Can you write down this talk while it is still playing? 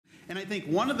And I think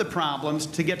one of the problems,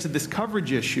 to get to this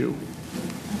coverage issue,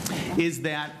 is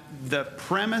that the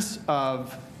premise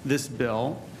of this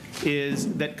bill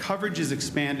is that coverage is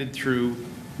expanded through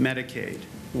Medicaid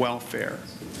welfare.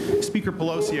 Speaker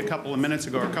Pelosi a couple of minutes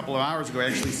ago, or a couple of hours ago,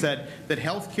 actually said that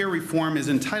health care reform is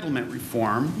entitlement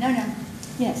reform. No.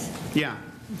 Yes. Yeah.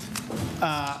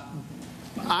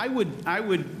 I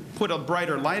would put a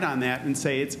brighter light on that and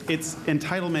say it's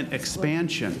entitlement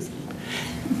expansion.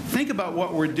 Think about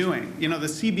what we're doing. You know, the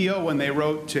CBO, when they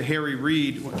wrote to Harry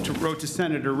Reid, wrote to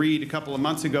Senator Reid a couple of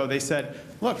months ago, they said,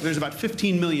 look, there's about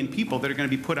 15 million people that are going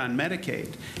to be put on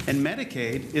Medicaid. And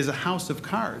Medicaid is a house of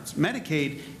cards.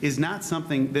 Medicaid is not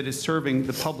something that is serving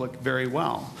the public very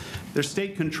well. Their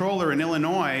state controller in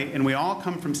Illinois, and we all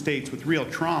come from states with real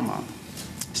trauma.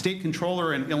 State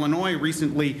controller in Illinois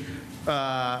recently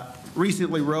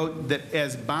wrote that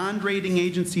as bond rating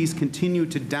agencies continue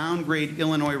to downgrade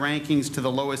Illinois rankings to the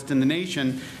lowest in the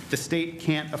nation, the state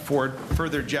can't afford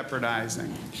further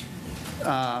jeopardizing.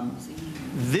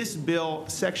 This bill,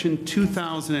 Section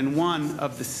 2001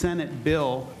 of the Senate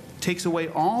bill, takes away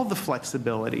all the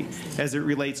flexibility as it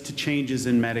relates to changes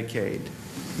in Medicaid.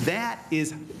 That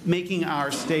is making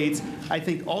our states, I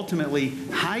think, ultimately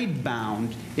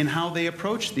hidebound in how they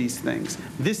approach these things.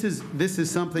 This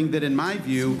is something that, in my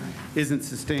view, isn't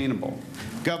sustainable.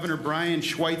 Governor Brian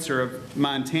Schweitzer of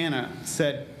Montana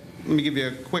said, let me give you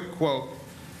a quick quote,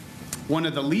 "One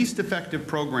of the least effective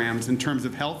programs in terms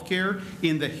of health care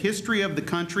in the history of the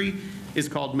country is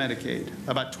called Medicaid.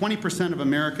 About 20% of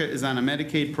America is on a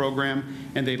Medicaid program,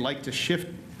 and they'd like to shift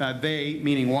they,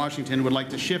 meaning Washington, would like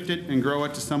to shift it and grow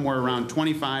it to somewhere around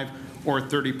 25 or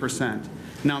 30%.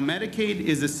 Now, Medicaid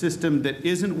is a system that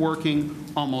isn't working.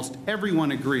 Almost everyone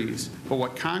agrees. But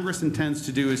what Congress intends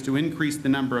to do is to increase the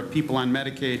number of people on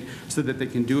Medicaid so that they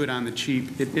can do it on the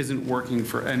cheap. It isn't working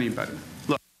for anybody."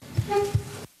 Look,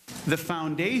 the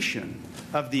foundation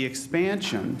of the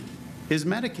expansion is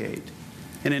Medicaid.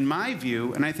 And in my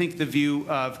view, and I think the view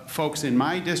of folks in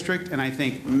my district, and I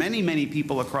think many, many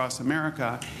people across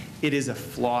America, it is a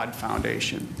flawed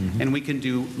foundation. And we can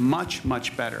do much,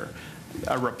 much better.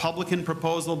 A Republican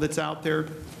proposal that's out there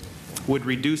would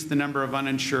reduce the number of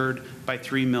uninsured by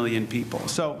 3 million people.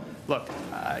 So, look,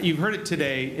 you've heard it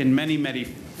today in many, many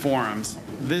forums.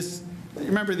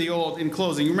 Remember the old, in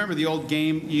closing, you remember the old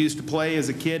game you used to play as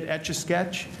a kid,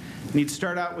 Etch-a-Sketch? And you'd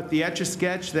start out with the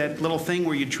Etch-a-Sketch, that little thing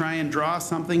where you try and draw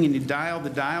something and you dial the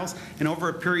dials, and over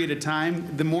a period of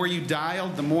time, the more you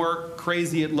dialed, the more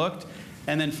crazy it looked,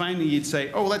 and then finally you'd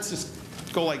say, oh, let's just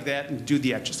go like that and do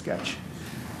the Etch-a-Sketch.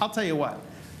 I'll tell you what,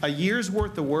 a year's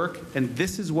worth of work, and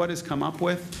this is what has come up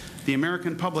with, the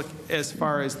American public, as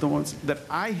far as the ones that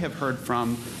I have heard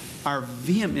from, are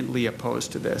vehemently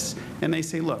opposed to this. And they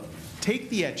say, look, take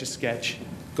the Etch-a-Sketch,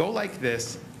 go like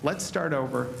this, let's start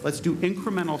over. Let's do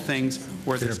incremental things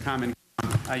where there's common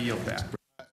ground. I yield back.